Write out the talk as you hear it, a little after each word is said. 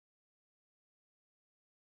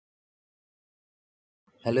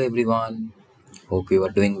Hello everyone, hope you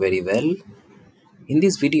are doing very well. In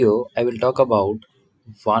this video, I will talk about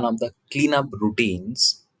one of the cleanup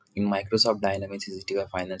routines in Microsoft Dynamics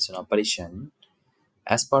 365 Finance and Operation.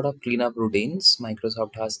 As part of cleanup routines,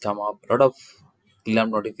 Microsoft has come up a lot of cleanup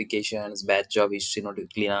notifications, batch job history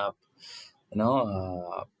cleanup,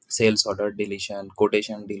 sales order deletion,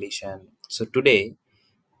 quotation deletion. So today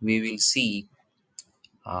we will see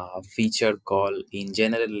a feature called in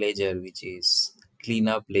General Ledger, which is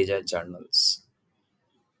cleanup ledger journals.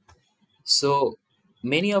 So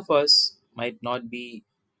many of us might not be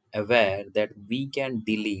aware that we can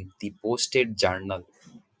delete the posted journal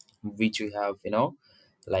which we have,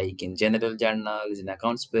 like in general journals, in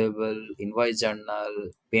accounts payable, invoice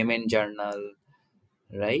journal, payment journal,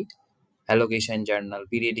 right? Allocation journal,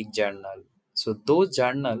 periodic journal. So those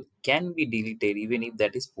journal can be deleted even if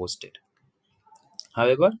that is posted.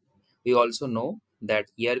 However, we also know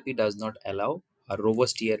that ERP does not allow, a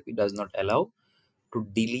robust ERP does not allow to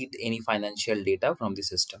delete any financial data from the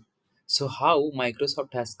system. So how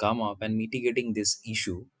Microsoft has come up and mitigating this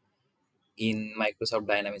issue in Microsoft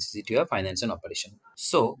Dynamics 365 Finance and Operation.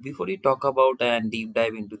 So before we talk about and deep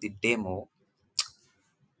dive into the demo,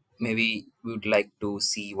 maybe we would like to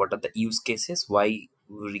see what are the use cases, why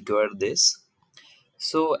we require this.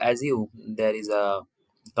 So as there is a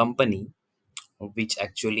company which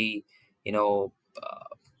actually, you know,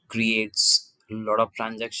 creates a lot of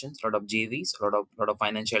transactions, a lot of JVs, a lot of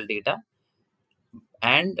financial data,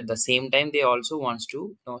 and at the same time they also wants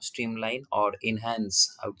to streamline or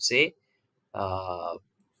enhance, I would say, uh,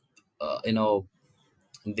 uh, you know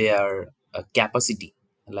their capacity,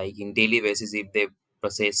 like in daily basis. If they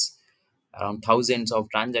process around thousands of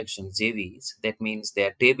transactions, JVs, that means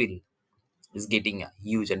their table is getting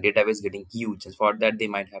huge and database getting huge, and for that they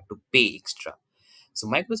might have to pay extra. So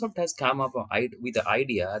Microsoft has come up with the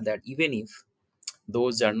idea that even if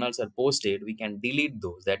those journals are posted, we can delete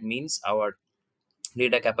those. That means our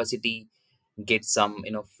data capacity get some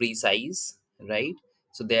free size, right?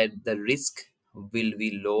 So that the risk will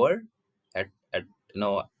be lower at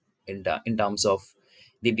in terms of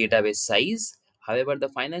the database size. However, the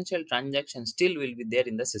financial transaction still will be there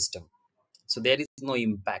in the system, so there is no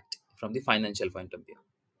impact from the financial point of view.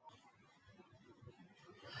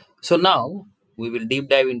 So now we will deep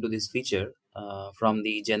dive into this feature from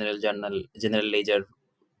the general ledger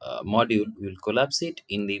module. We will collapse it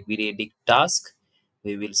in the periodic task.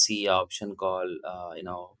 We will see an option called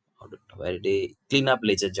where they clean up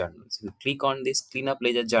ledger journals. We click on this clean up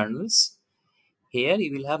ledger journals. Here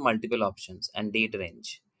you will have multiple options and date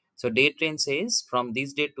range. So date range says from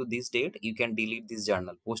this date to this date you can delete this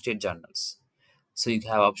journal, posted journals. So you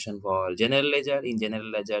have option for general ledger. In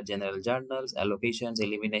general ledger, general journals, allocations,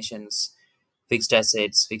 eliminations, fixed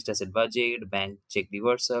asset budget, bank check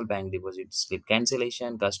reversal, bank deposit slip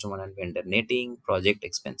cancellation, customer and vendor netting, project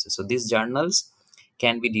expenses. So these journals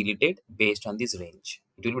can be deleted based on this range.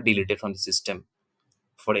 It will be deleted from the system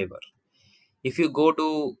forever. If you go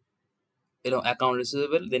to account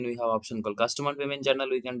receivable, then we have option called customer payment journal.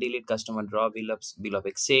 We can delete customer draw bill of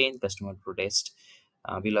exchange, customer protest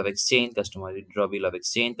bill of exchange, customer withdraw bill of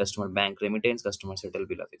exchange, customer bank remittance, customer settle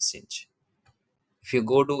bill of exchange. If you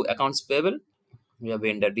go to accounts payable, we have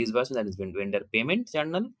vendor disbursement, that is vendor payment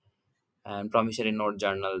journal, and promissory note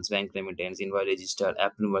journals, bank remittance, invoice register,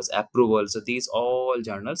 approval. So these all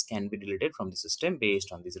journals can be deleted from the system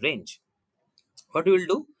based on this range. What we will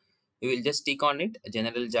do, we will just tick on it,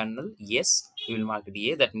 general journal, yes, we will mark it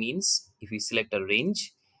yeah. That means if we select a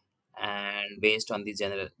range, and based on this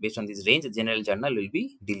range, the general journal will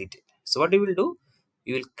be deleted. So what we will do,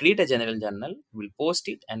 we will create a general journal, we will post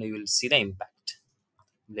it, and we will see the impact.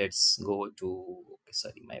 Let's go to, okay,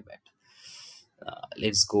 sorry, my bad.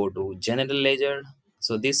 Let's go to general ledger.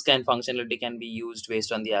 So this kind functionality can be used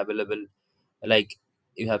based on the available, like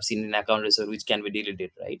you have seen in account reserve, which can be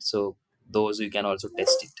deleted, right? So those we can also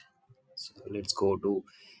test it. So let's go to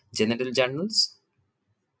general journals,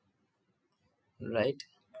 right?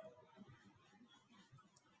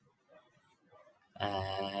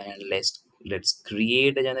 And let's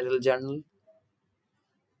create a general journal.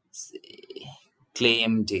 Say,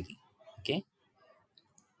 claim daily, okay?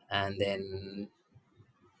 And then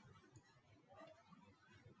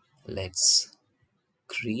let's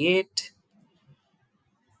create.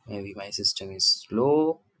 Maybe my system is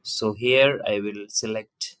slow, so here I will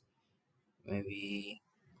select maybe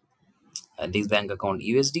this bank account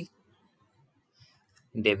USD,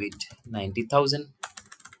 debit 90,000,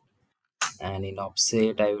 and in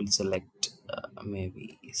offset I will select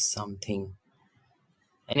maybe something,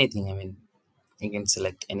 anything. I mean, you can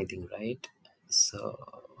select anything, right? So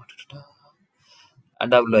a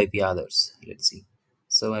WIP others, let's see.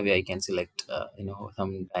 So maybe I can select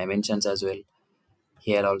some dimensions as well.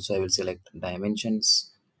 Here also I will select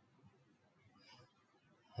dimensions.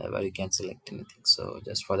 However, you can select anything. So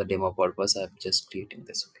just for the demo purpose, I'm just creating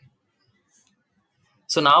this. Okay.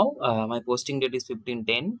 So now my posting date is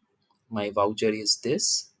 1510. My voucher is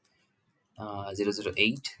this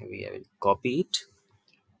 008. Maybe I will copy it.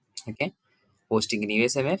 Okay. Posting in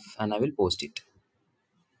USMF, and I will post it.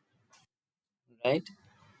 Right.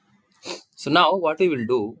 So now what we will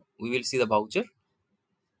do, we will see the voucher,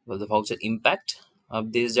 the voucher impact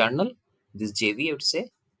of this journal, this JV, I would say,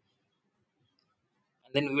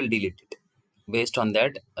 and then we will delete it based on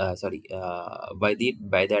that.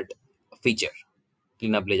 By that feature,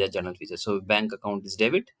 cleanup ledger journal feature. So bank account is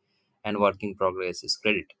debit and work in progress is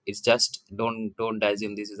credit. It's just don't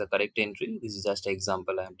assume this is the correct entry. This is just an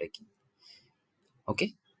example I am taking.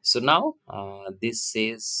 Okay. So now this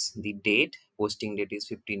says the date. Posting date is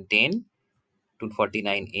 1510 to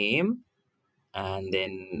 49 a.m. and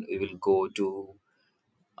then we will go to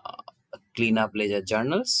cleanup ledger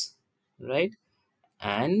journals, right?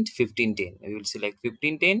 And 1510. We will select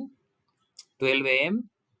 1510, 12 a.m.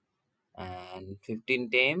 and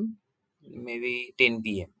 1510, maybe 10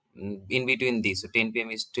 p.m. In between these. So 10 p.m.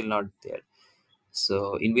 is still not there.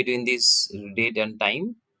 So in between this date and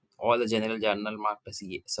time, all the general journal marked as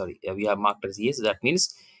yes. Sorry, we have marked as yes. That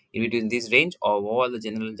means in between this range of all the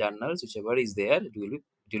general journals, whichever is there, it will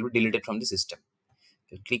be deleted from the system.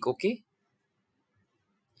 You click OK.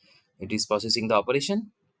 It is processing the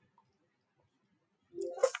operation,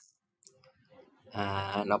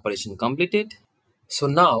 and operation completed. So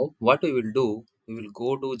now what we will do, we will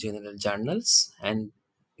go to general journals and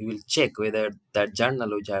we will check whether that journal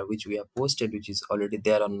which we have posted, which is already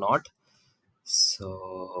there or not.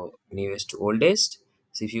 So newest to oldest.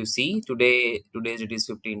 So if you see today's it is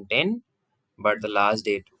 1510, but the last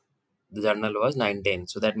date the journal was 910.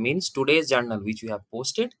 So that means today's journal which we have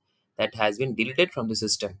posted, that has been deleted from the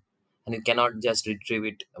system, and you cannot just retrieve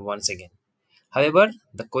it once again. However,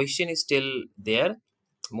 the question is still there.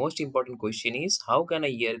 Most important question is, how can a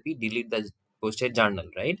ERP delete the posted journal,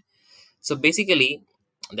 right? So basically,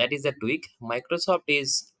 that is the tweak. Microsoft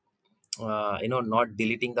is not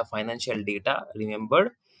deleting the financial data.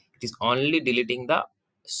 Remember, it is only deleting the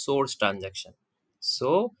source transaction.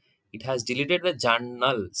 So it has deleted the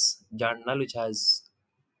journal which has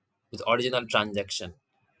its original transaction.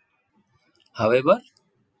 However,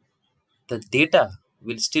 the data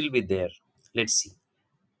will still be there. Let's see.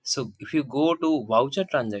 So if you go to voucher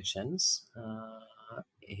transactions,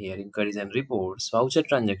 here inquiries and reports, voucher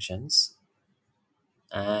transactions,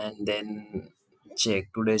 and then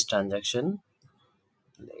check today's transaction,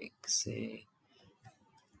 like say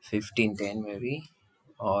 1510 maybe,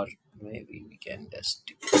 or maybe we can just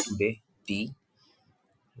stick to today T,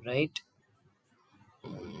 right?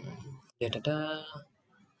 Da-da-da.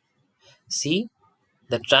 See,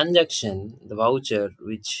 the transaction, the voucher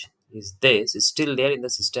which is this is still there in the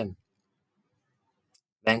system,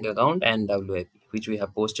 bank account and WIP, which we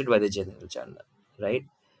have posted by the general journal, right?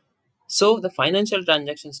 So the financial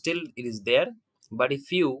transaction still it is there, but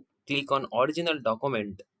if you click on original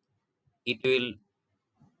document, it will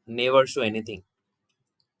never show anything.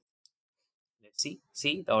 Let's see.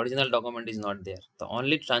 See, the original document is not there. The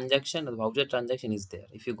only transaction, the voucher transaction is there.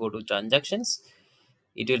 If you go to transactions,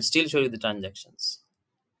 it will still show you the transactions.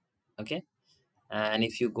 Okay. And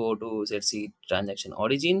if you go to, let's see, transaction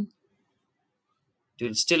origin, it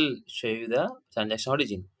will still show you the transaction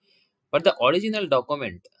origin. But the original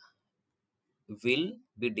document will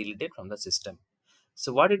be deleted from the system.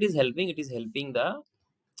 So what it is helping? It is helping the,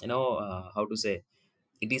 how to say,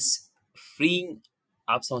 it is freeing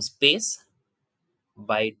up some space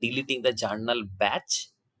by deleting the journal batch,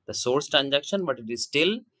 the source transaction, but it is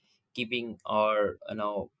still keeping our,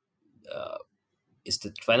 uh, is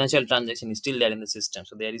the financial transaction is still there in the system.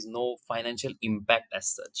 So there is no financial impact as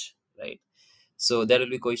such, right? So there will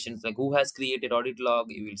be questions like who has created audit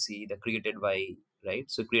log. You will see the created by, right?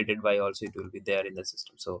 So created by also it will be there in the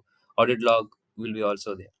system. So audit log will be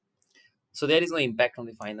also there. So there is no impact from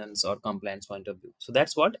the finance or compliance point of view. So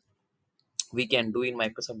that's what we can do in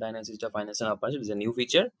Microsoft Dynamics Digital Finance and Operations. It's a new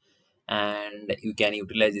feature, and you can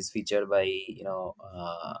utilize this feature by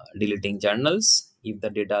deleting journals if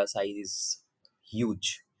the data size is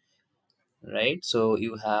huge, right? So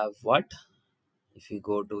you have what? If you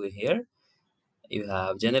go to here, you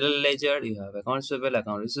have general ledger, you have accounts payable,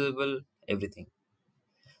 account receivable, everything.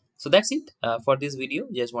 So that's it for this video.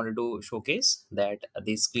 Just wanted to showcase that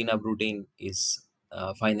this cleanup routine is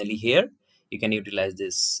finally here. You can utilize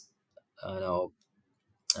this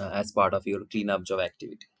as part of your cleanup job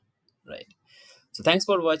activity, right? So thanks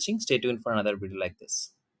for watching. Stay tuned for another video like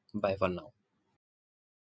this. Bye for now.